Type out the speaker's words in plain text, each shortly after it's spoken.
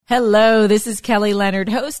Hello, this is Kelly Leonard,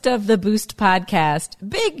 host of the Boost Podcast.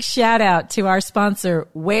 Big shout out to our sponsor,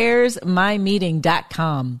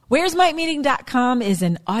 Where'sMyMeeting.com. Where'sMyMeeting.com is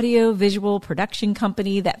an audio-visual production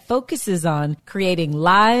company that focuses on creating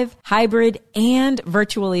live, hybrid, and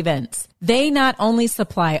virtual events. They not only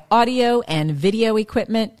supply audio and video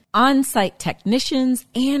equipment, on-site technicians,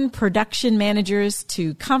 and production managers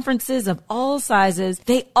to conferences of all sizes,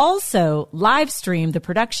 they also live stream the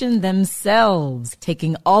production themselves,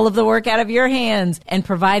 taking all of the work out of your hands and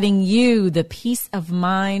providing you the peace of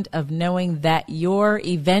mind of knowing that your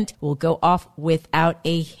event will go off without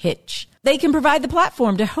a hitch. They can provide the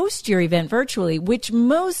platform to host your event virtually, which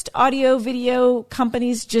most audio video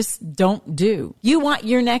companies just don't do. You want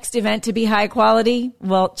your next event to be high quality?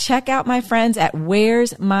 Well, check out my friends at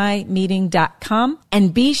where'smymeeting.com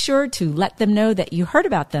and be sure to let them know that you heard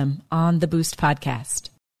about them on the Boost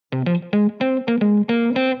Podcast.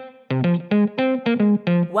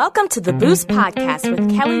 Welcome to the Boost Podcast with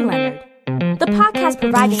Kelly Leonard. The podcast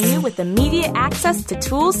providing you with immediate access to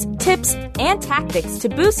tools, tips, and tactics to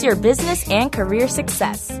boost your business and career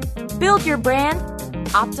success. Build your brand,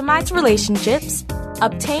 optimize relationships,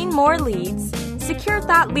 obtain more leads, secure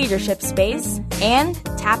thought leadership space, and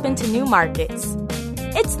tap into new markets.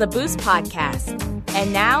 It's the Boost Podcast.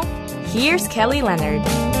 And now, here's Kelly Leonard.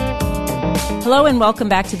 Hello and welcome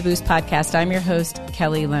back to the Boost Podcast. I'm your host,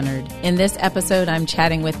 Kelly Leonard. In this episode, I'm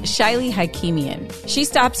chatting with Shiley Hakimian. She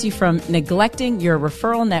stops you from neglecting your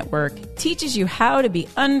referral network, teaches you how to be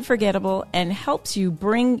unforgettable, and helps you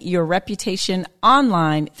bring your reputation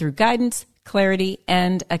online through guidance, clarity,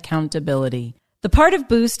 and accountability. The part of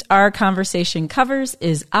Boost our conversation covers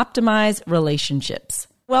is optimize relationships.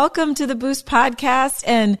 Welcome to the Boost Podcast,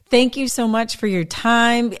 and thank you so much for your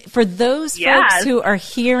time. For those folks who are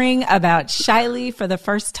hearing about Shiley for the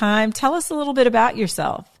first time, tell us a little bit about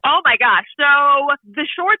yourself. Oh my gosh. So the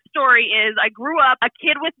short story is I grew up a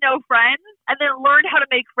kid with no friends and then learned how to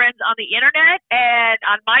make friends on the internet and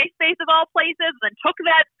on MySpace of all places, and then took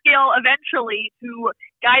that skill eventually to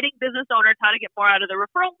guiding business owners how to get more out of the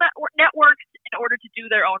referral networks in order to do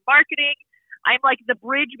their own marketing. I'm like the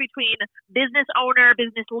bridge between business owner,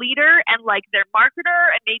 business leader, and like their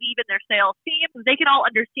marketer and maybe even their sales team. They can all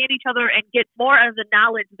understand each other and get more of the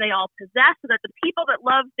knowledge they all possess so that the people that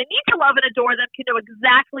they need to love and adore them can know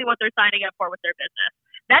exactly what they're signing up for with their business.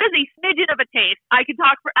 That is a smidgen of a taste. I can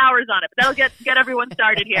talk for hours on it, but that'll get everyone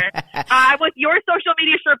started here. I'm with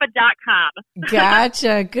yoursocialmediasherpa.com.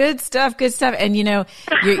 Gotcha. Good stuff. Good stuff. And you know,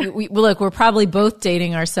 look, we're probably both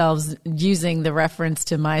dating ourselves using the reference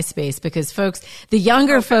to MySpace because folks, the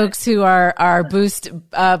younger folks who are our Boost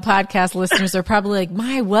podcast listeners are probably like,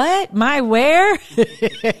 my what? My where? Who's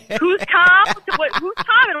Tom? Who's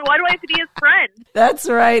Tom and why do I have to be his friend? That's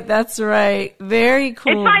right. That's right. Very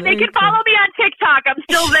cool. It's fine. They can follow me on TikTok. I'm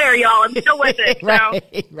still there, y'all. I'm still with it. Right.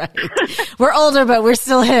 We're older, but we're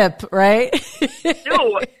still hip, right?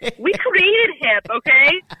 No, we created hip,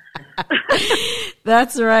 okay?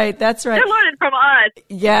 That's right. That's right. They're learning from us.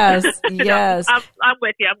 Yes, yes. No, I'm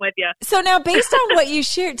with you. I'm with you. So now, based on what you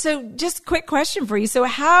shared, so just quick question for you. So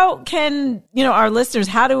how can, our listeners,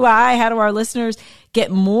 how do our listeners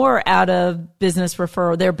get more out of their business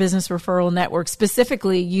referral network,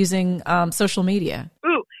 specifically using social media?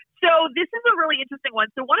 Ooh. So this is a really interesting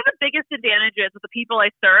one. So one of the biggest advantages of the people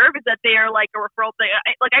I serve is that they are like a referral thing.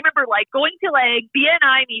 I remember like going to like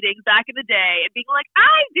BNI meetings back in the day and being like,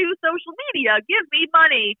 I do social media, give me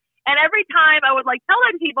money. And every time I would like tell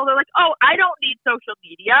them people, they're like, oh, I don't need social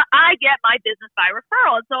media. I get my business by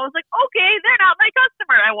referral. And so I was like, okay, they're not my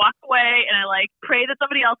customer. I walk away and I like pray that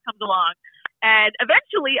somebody else comes along. And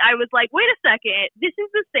eventually I was like, wait a second, this is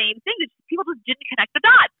the same thing. People just didn't connect the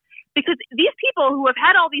dots. Because these people who have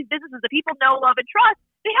had all these businesses that people know, love, and trust,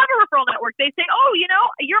 they have a referral network. They say, oh,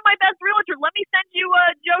 you're my best realtor. Let me send you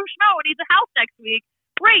Joe Schmo who needs a house next week.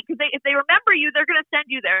 Great, because if they remember you, they're going to send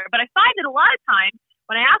you there. But I find that a lot of times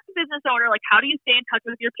when I ask a business owner, like, how do you stay in touch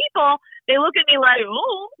with your people? They look at me like,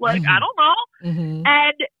 I don't know. Mm-hmm.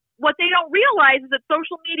 And what they don't realize is that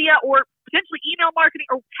social media or potentially email marketing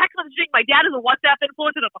or text messaging, my dad is a WhatsApp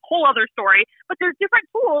influencer, that's a whole other story, but there's different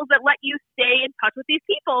tools that let you stay in touch with these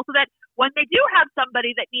people so that when they do have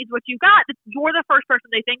somebody that needs what you got, you're the first person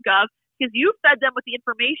they think of because you fed them with the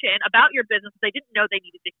information about your business that they didn't know they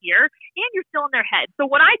needed to hear, and you're still in their head. So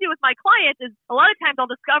what I do with my clients is a lot of times I'll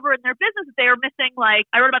discover in their business that they are missing, like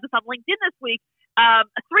I wrote about this on LinkedIn this week,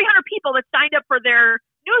 300 people that signed up for their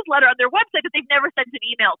newsletter on their website that they've never sent an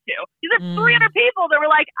email to. These are 300 people that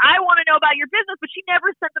were like, I want to know about your business, but she never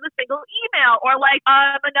sent them a single email. Or like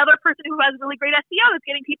another person who has really great SEO that's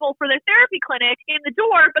getting people for their therapy clinic in the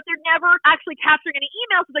door, but they're never actually capturing any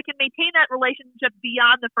emails so they can maintain that relationship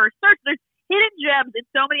beyond the first search. There's hidden gems in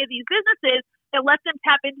so many of these businesses that let them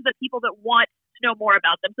tap into the people that want to know more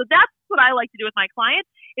about them. So that's what I like to do with my clients,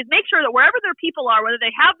 is make sure that wherever their people are, whether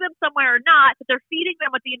they have them somewhere or not, that they're feeding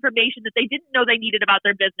them with the information that they didn't know they needed about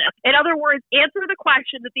their business. In other words, answer the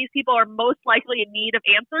question that these people are most likely in need of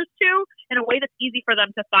answers to in a way that's easy for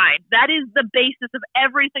them to find. That is the basis of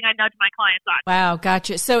everything I nudge my clients on. Wow,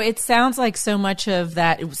 gotcha. So it sounds like so much of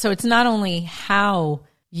that. So it's not only how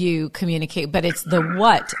you communicate, but it's the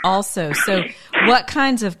what also. So what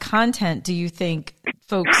kinds of content do you think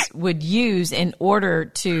folks would use in order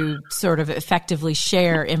to sort of effectively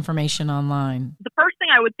share information online? The first thing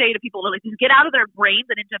I would say to people is get out of their brains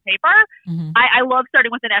and into paper. Mm-hmm. I love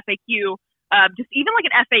starting with an FAQ. Just even like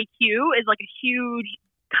an FAQ is like a huge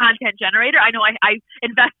content generator. I know I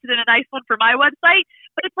invested in a nice one for my website,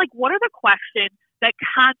 but it's like, what are the questions that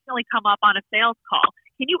constantly come up on a sales call?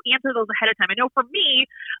 Can you answer those ahead of time? I know for me,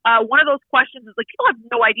 one of those questions is like, people have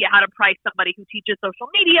no idea how to price somebody who teaches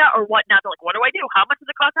social media or whatnot. They're like, what do I do? How much does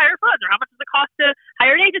it cost to hire funds? Or how much does it cost to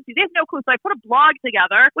hire an agency? They have no clue. So I put a blog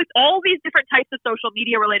together with all these different types of social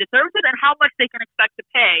media related services and how much they can expect to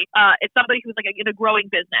pay if somebody who's like in a growing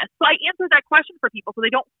business. So I answer that question for people so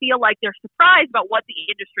they don't feel like they're surprised about what the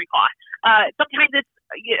industry costs. Sometimes it's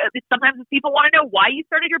people want to know why you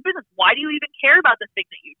started your business. Why do you even care about the thing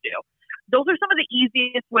that you do? Those are some of the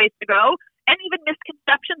easiest ways to go, and even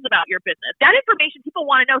misconceptions about your business. That information people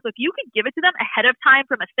want to know. So if you can give it to them ahead of time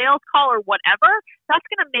from a sales call or whatever, that's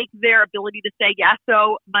going to make their ability to say yes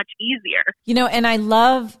so much easier. You know, and I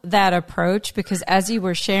love that approach because as you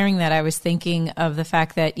were sharing that, I was thinking of the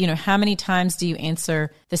fact that, you know, how many times do you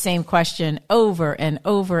answer the same question over and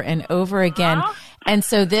over and over again? And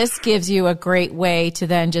so this gives you a great way to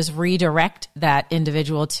then just redirect that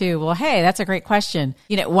individual to, well, hey, that's a great question.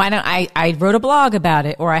 You know, why don't I wrote a blog about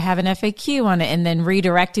it or I have an FAQ on it, and then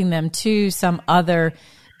redirecting them to some other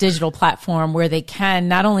digital platform where they can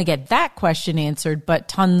not only get that question answered, but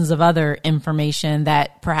tons of other information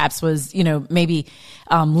that perhaps was, you know, maybe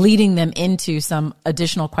leading them into some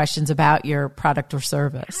additional questions about your product or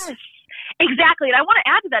service. Yes, exactly. And I want to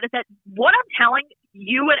add to that is that what I'm telling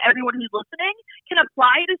you and everyone who's listening can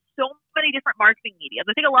apply to so many different marketing mediums.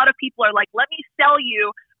 I think a lot of people are like, let me sell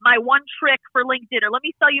you my one trick for LinkedIn, or let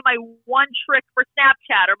me sell you my one trick for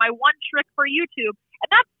Snapchat, or my one trick for YouTube. And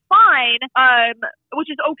that's fine, which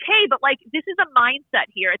is okay, but like this is a mindset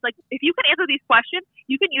here. It's like if you can answer these questions,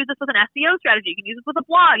 you can use this with an SEO strategy, you can use this with a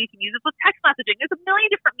blog, you can use this with text messaging. There's a million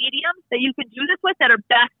different mediums that you can do this with that are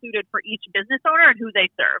best suited for each business owner and who they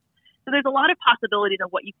serve. So there's a lot of possibilities of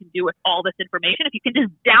what you can do with all this information if you can just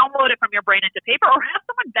download it from your brain into paper, or have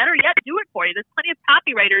someone better yet do it for you. There's plenty of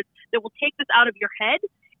copywriters that will take this out of your head,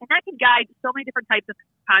 and that can guide so many different types of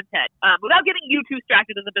content without getting you too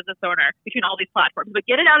distracted as a business owner between all these platforms. But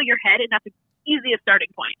get it out of your head, and that's the easiest starting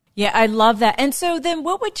point. Yeah, I love that. And so then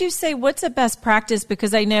what would you say, what's a best practice?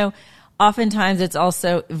 Because I know oftentimes it's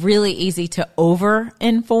also really easy to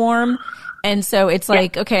over-inform. And so it's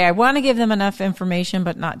like, okay, I want to give them enough information,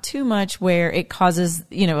 but not too much where it causes,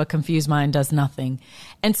 you know, a confused mind does nothing.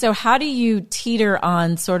 And so how do you teeter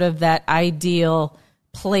on sort of that ideal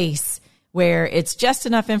place where it's just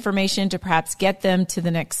enough information to perhaps get them to the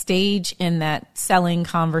next stage in that selling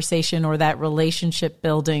conversation or that relationship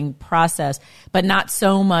building process, but not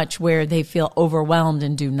so much where they feel overwhelmed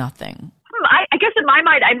and do nothing? I guess in my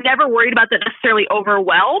mind, I'm never worried about that necessarily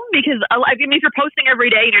overwhelmed, because I mean, if you're posting every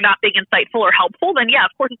day and you're not being insightful or helpful, then yeah,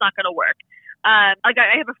 of course it's not going to work. Like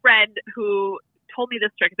I have a friend who told me this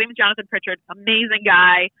trick. His name is Jonathan Pritchard, amazing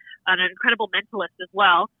guy, an incredible mentalist as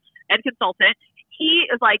well, and consultant. He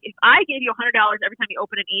is like, if I gave you $100 every time you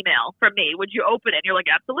open an email from me, would you open it? And you're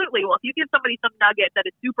like, absolutely. Well, if you give somebody some nugget that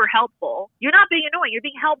is super helpful, you're not being annoying, you're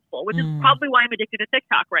being helpful, which is probably why I'm addicted to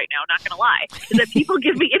TikTok right now, not going to lie, is that people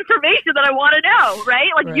give me information that I want to know,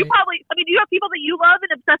 right? Like you probably, I mean, do you have people that you love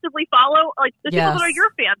and obsessively follow? Like the people that are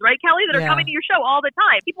your fans, right, Kelly, that are coming to your show all the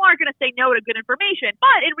time. People aren't going to say no to good information.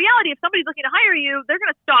 But in reality, if somebody's looking to hire you, they're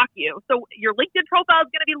going to stalk you. So your LinkedIn profile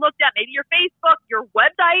is going to be looked at, maybe your Facebook, your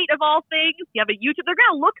website of all things. You have a YouTube, they're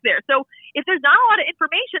going to look there. So if there's not a lot of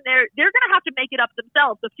information there, they're going to have to make it up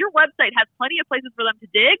themselves. So if your website has plenty of places for them to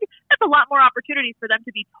dig, that's a lot more opportunities for them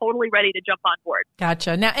to be totally ready to jump on board.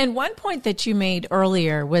 Gotcha. Now, and one point that you made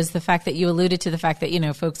earlier was the fact that you alluded to the fact that, you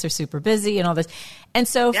know, folks are super busy and all this. And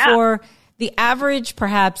so for the average,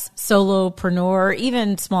 perhaps solopreneur, or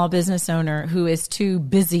even small business owner who is too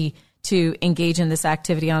busy to engage in this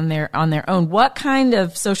activity on their own. What kind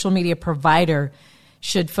of social media provider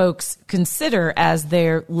should folks consider as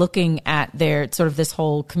they're looking at their sort of this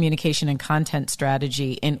whole communication and content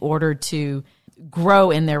strategy in order to grow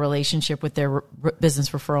in their relationship with their business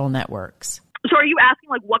referral networks? So are you asking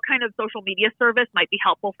like what kind of social media service might be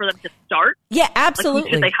helpful for them to start? Yeah, absolutely. Like,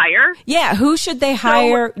 who should they hire? Yeah, who should they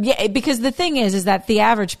hire? Yeah, because the thing is that the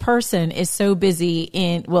average person is so busy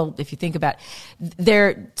if you think about it,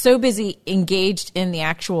 they're so busy engaged in the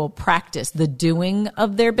actual practice, the doing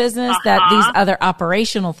of their business, that these other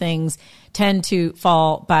operational things tend to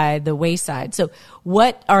fall by the wayside. So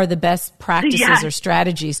what are the best practices or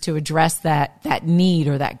strategies to address that need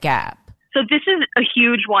or that gap? So this is a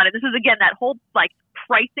huge one. And this is, again, that whole like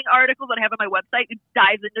pricing article that I have on my website. It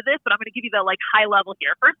dives into this, but I'm going to give you the like high level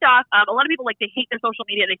here. First off, a lot of people they hate their social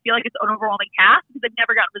media. They feel like it's an overwhelming task because they've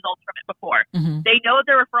never gotten results from it before. Mm-hmm. They know that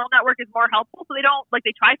their referral network is more helpful, so they don't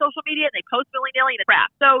they try social media and they post willy-nilly and it's crap.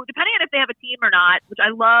 So depending on if they have a team or not, which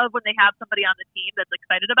I love when they have somebody on the team that's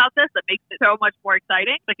excited about this, that makes it so much more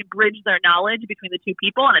exciting. They can bridge their knowledge between the two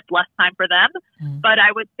people and it's less time for them. Mm-hmm. But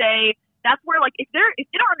I would say that's where if they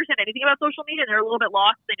don't understand anything about social media and they're a little bit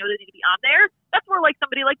lost, they know they need to be on there. That's where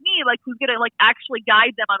somebody like me, who's going to actually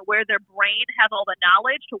guide them on where their brain has all the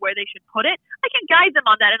knowledge to where they should put it. I can guide them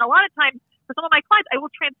on that. And a lot of times for some of my clients, I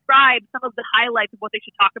will transcribe some of the highlights of what they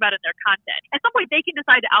should talk about in their content. At some point, they can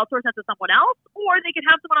decide to outsource that to someone else, or they can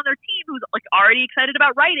have someone on their team who's already excited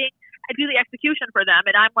about writing and do the execution for them.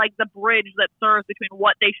 And I'm the bridge that serves between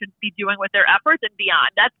what they should be doing with their efforts and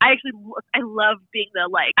beyond. I love being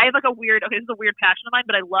I have this is a weird passion of mine,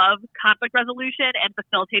 but I love conflict resolution and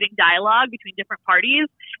facilitating dialogue between different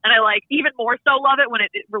parties. And I even more so love it when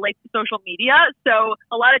it relates to social media. So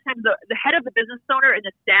a lot of times the head of the business owner and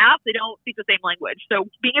the staff, they don't speak the same language. So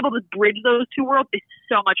being able to bridge those two worlds is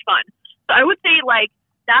so much fun. So I would say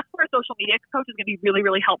that's where a social media coach is going to be really,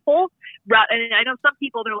 really helpful. And I know some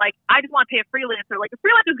people, they're I just want to pay a freelancer. A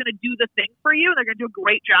freelancer is going to do the thing for you, and they're going to do a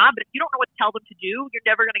great job. But if you don't know what to tell them to do, you're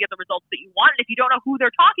never going to get the results that you want. And if you don't know who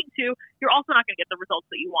they're talking to, you're also not going to get the results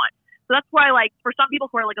that you want. So that's why, for some people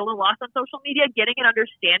who are a little lost on social media, getting an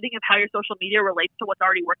understanding of how your social media relates to what's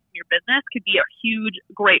already working in your business could be a huge,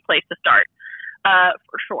 great place to start.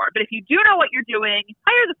 For sure. But if you do know what you're doing,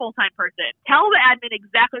 hire the full-time person. Tell the admin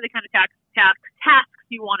exactly the kind of tasks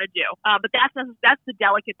you want to do. But that's the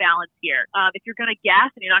delicate balance here. If you're going to guess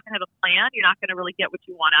and you're not going to have a plan, you're not going to really get what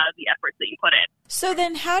you want out of the efforts that you put in. So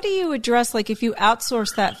then how do you address, if you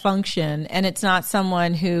outsource that function and it's not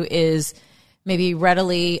someone who is maybe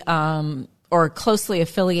readily or closely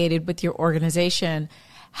affiliated with your organization,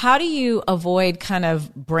 how do you avoid kind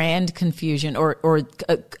of brand confusion or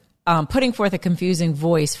putting forth a confusing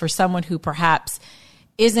voice for someone who perhaps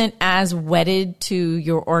isn't as wedded to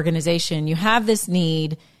your organization? You have this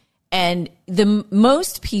need, and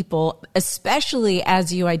most people, especially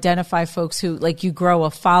as you identify folks who you grow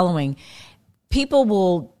a following, people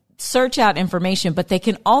will search out information, but they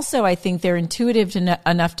can also, I think they're intuitive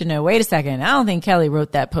enough to know, wait a second, I don't think Kelly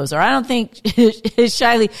wrote that post, or I don't think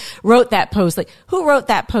Shiley wrote that post. Who wrote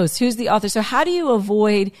that post? Who's the author? So how do you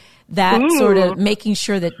avoid that sort of making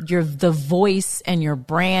sure that the voice and your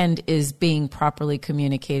brand is being properly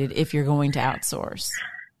communicated if you're going to outsource?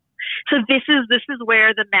 So this is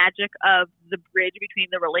where the magic of the bridge between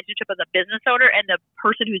the relationship of the business owner and the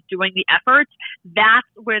person who's doing the efforts, that's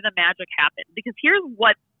where the magic happens. Because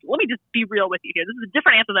let me just be real with you here. This is a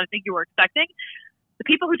different answer than I think you were expecting. The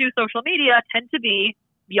people who do social media tend to be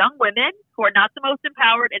young women who are not the most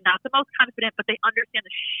empowered and not the most confident, but they understand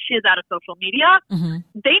the shiz out of social media. Mm-hmm.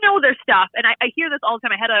 They know their stuff. And I hear this all the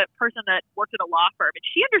time. I had a person that worked at a law firm, and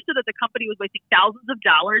she understood that the company was wasting thousands of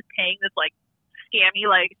dollars paying this scammy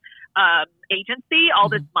agency all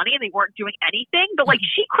this money, and they weren't doing anything. But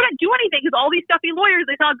she couldn't do anything because all these stuffy lawyers,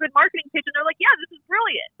 they saw a good marketing pitch and they're yeah, this is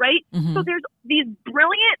brilliant, right? Mm-hmm. So there's these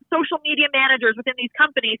brilliant social media managers within these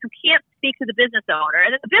companies who can't speak to the business owner,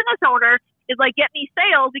 and then the business owner is get me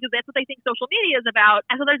sales because that's what they think social media is about.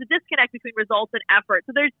 And so there's a disconnect between results and effort.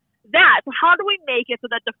 So there's that. So how do we make it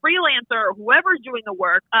so that the freelancer or whoever's doing the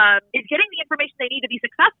work is getting the information they need to be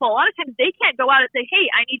successful? A lot of times they can't go out and say,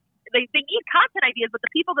 hey, they need content ideas, but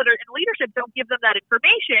the people that are in leadership don't give them that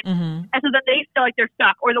information. Mm-hmm. And so then they feel like they're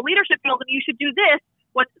stuck. Or the leadership tells them you should do this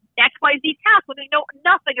when XYZ task, when they know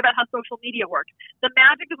nothing about how social media works. The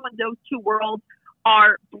magic is when those two worlds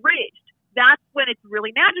are bridged. That's when it's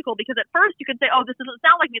really magical, because at first you can say, oh, this doesn't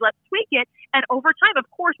sound like me, let's tweak it. And over time, of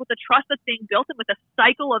course, with the trust that's being built and with the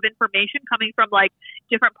cycle of information coming from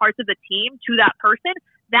different parts of the team to that person,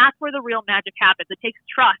 that's where the real magic happens. It takes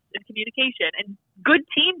trust and communication and good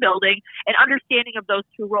team building and understanding of those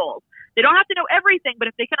two roles. They don't have to know everything, but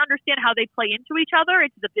if they can understand how they play into each other,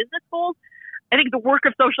 into the business goals, I think the work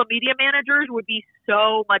of social media managers would be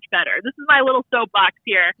so much better. This is my little soapbox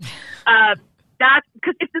here. That's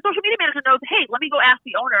because if the social media manager knows, hey, let me go ask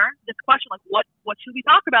the owner this question, like what should we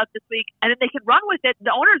talk about this week? And then they can run with it. The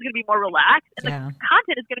owner is going to be more relaxed and the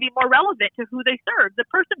content is going to be more relevant to who they serve. The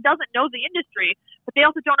person doesn't know the industry, but they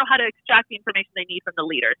also don't know how to extract the information they need from the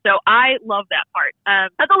leader. So I love that part.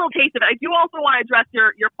 That's a little taste of it. I do also want to address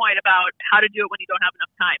your point about how to do it when you don't have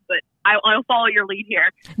enough time, but I'll follow your lead here.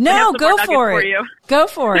 No, go for it. Go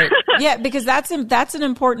for it. Yeah, because that's an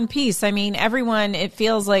important piece. I mean, everyone, it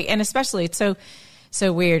feels like, and especially it's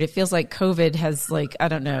so weird. It feels like COVID has, like, I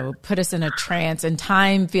don't know, put us in a trance, and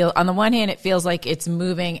time on the one hand, it feels like it's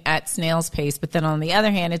moving at snail's pace. But then on the other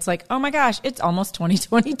hand, it's like, oh my gosh, it's almost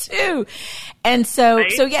 2022. And so,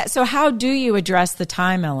 right? So how do you address the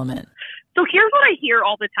time element? So here's what I hear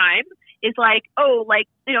all the time is like, oh, like,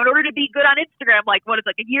 in order to be good on Instagram, like what is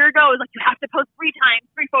like a year ago is like, you have to post 3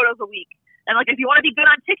 photos a week. And like, if you want to be good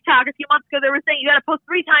on TikTok, a few months ago, they were saying you got to post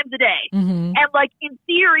 3 times a day. Mm-hmm. And like, in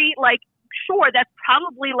theory, like, sure, that's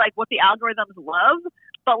probably like what the algorithms love,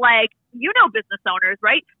 but like, business owners,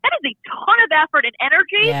 right? That is a ton of effort and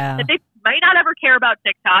energy that they might not ever care about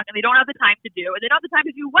TikTok, and they don't have the time to do, and they don't have the time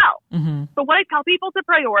to do well. Mm-hmm. So what I tell people to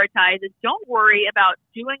prioritize is don't worry about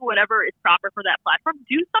doing whatever is proper for that platform.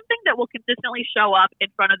 Do something that will consistently show up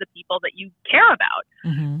in front of the people that you care about.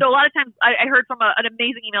 Mm-hmm. So a lot of times I heard from an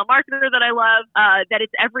amazing email marketer that I love that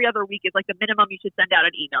it's every other week is like the minimum you should send out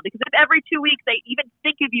an email, because if every 2 weeks they even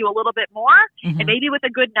think of you a little bit more, mm-hmm. and maybe with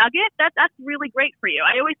a good nugget, that's really great for you.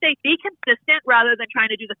 I always say be consistent rather than trying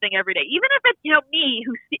to do the thing every day. Even if it's me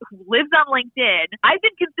who lives on LinkedIn, I've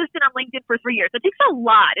been consistent on LinkedIn for 3 years. It takes a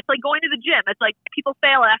lot. It's like going to the gym. It's like people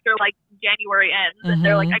fail after like January ends, mm-hmm. and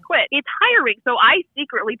they're like, I quit. It's hiring. So I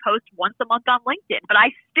secretly post once a month on LinkedIn, but I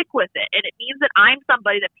stick with it, and it means that I'm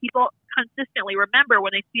somebody that people consistently remember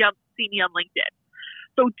when they see me on LinkedIn.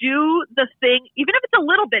 So do the thing, even if it's a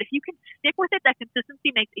little bit. If you can stick with it, that consistency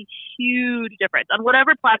makes a huge difference on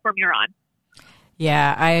whatever platform you're on.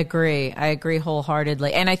 Yeah, I agree. I agree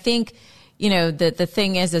wholeheartedly. And I think, the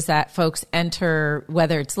thing is that folks enter,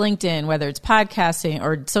 whether it's LinkedIn, whether it's podcasting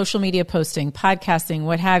or social media posting, podcasting,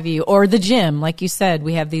 what have you, or the gym. Like you said,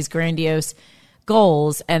 we have these grandiose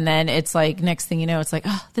goals. And then it's like, next thing you know, it's like,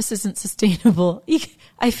 oh, this isn't sustainable.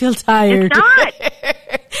 I feel tired. It's not.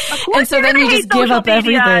 And so then you just give up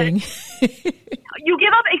everything. You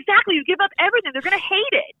give up, exactly. You give up everything. They're going to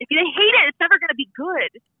hate it. If they hate it, it's never going to be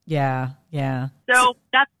good. Yeah. So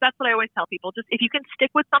that's what I always tell people. Just if you can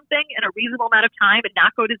stick with something in a reasonable amount of time and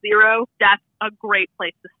not go to zero, that's a great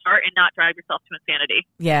place to start and not drive yourself to insanity.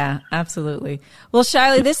 Yeah, absolutely. Well,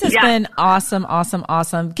 Shiley, this has been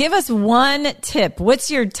awesome. Give us one tip.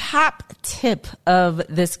 What's your top tip of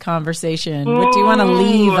this conversation? What do you want to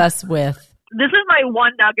leave us with? This is my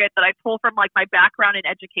one nugget that I pull from like my background in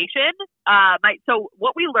education. So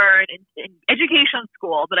what we learn in education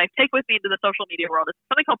school that I take with me into the social media world is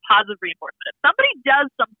something called positive reinforcement. If somebody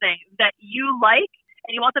does something that you like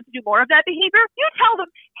and you want them to do more of that behavior, you tell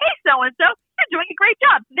them, hey, so-and-so, you're doing a great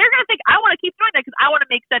job. They're going to think, I want to keep doing that because I want to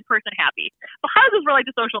make said person happy. Well, how does this relate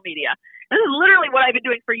to social media? This is literally what I've been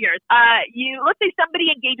doing for years. Let's say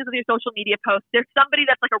somebody engages with your social media post. There's somebody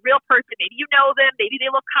that's like a real person. Maybe you know them. Maybe they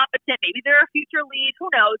look competent. Maybe they're a future lead. Who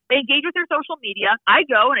knows? They engage with your social media. I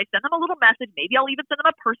go and I send them a little message. Maybe I'll even send them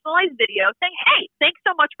a personalized video saying, hey, thanks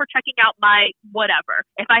so much for checking out my whatever.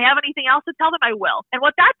 If I have anything else to tell them, I will. And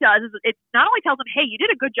what that does is it not only tells them, hey, you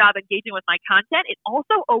did a good job engaging with my content, it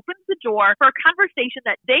also opens the door for a conversation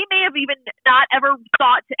that they may have even not ever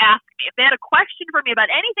thought to ask me. If they had a question for me about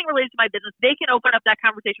anything related to my business, they can open up that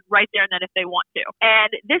conversation right there and then if they want to.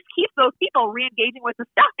 And this keeps those people re-engaging with the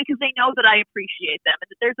stuff because they know that I appreciate them and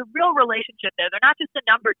that there's a real relationship there. They're not just a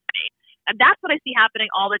number to me. And that's what I see happening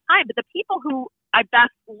all the time. But the people who I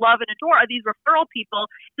best love and adore are these referral people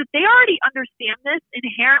that they already understand this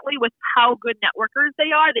inherently with how good networkers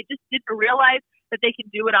they are. They just didn't realize that they can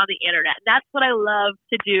do it on the internet. And that's what I love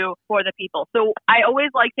to do for the people. So I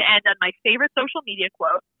always like to end on my favorite social media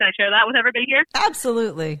quote. Can I share that with everybody here?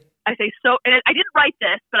 Absolutely. I say, and I didn't write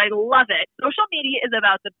this, but I love it. Social media is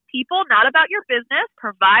about the people, not about your business.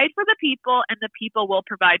 Provide for the people, and the people will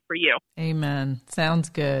provide for you. Amen. Sounds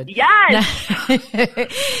good. Yes.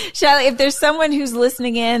 Shiley, if there's someone who's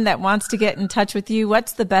listening in that wants to get in touch with you,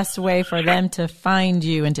 what's the best way for them to find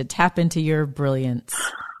you and to tap into your brilliance?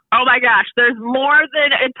 Oh my gosh, there's more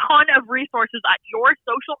than a ton of resources at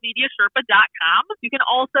yoursocialmediasherpa.com. You can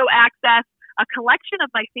also access a collection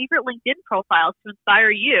of my favorite LinkedIn profiles to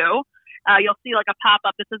inspire you. you'll see like a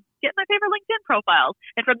pop-up that says, get my favorite LinkedIn profiles.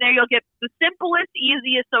 And from there, you'll get the simplest,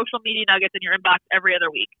 easiest social media nuggets in your inbox every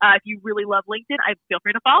other week. If you really love LinkedIn, feel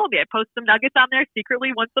free to follow me. I post some nuggets on there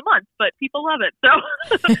secretly once a month, but people love it. So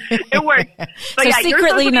it works. But so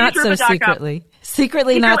secretly, not so secretly.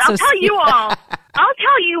 Secretly, not so secretly. I'll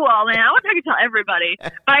tell you all, man. I want to tell everybody.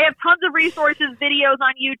 But I have tons of resources, videos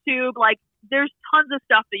on YouTube. Like, there's tons of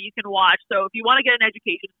stuff that you can watch. So if you want to get an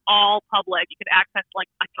education, it's all public. You can access like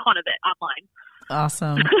a ton of it online.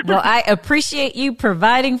 Awesome. Well, I appreciate you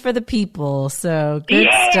providing for the people. So good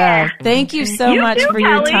stuff. Thank you so much for Kelly.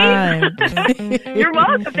 Your time. You're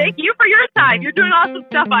welcome. Thank you for your time. You're doing awesome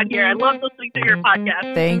stuff on here. I love listening to your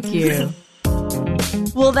podcast. Thank you.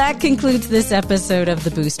 Well, that concludes this episode of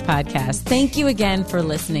the Boost Podcast. Thank you again for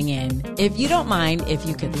listening in. If you don't mind, if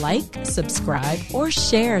you could like, subscribe, or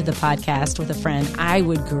share the podcast with a friend, I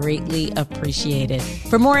would greatly appreciate it.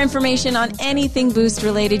 For more information on anything Boost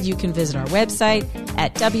related, you can visit our website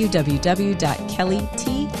at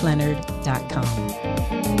www.kellytleonard.com.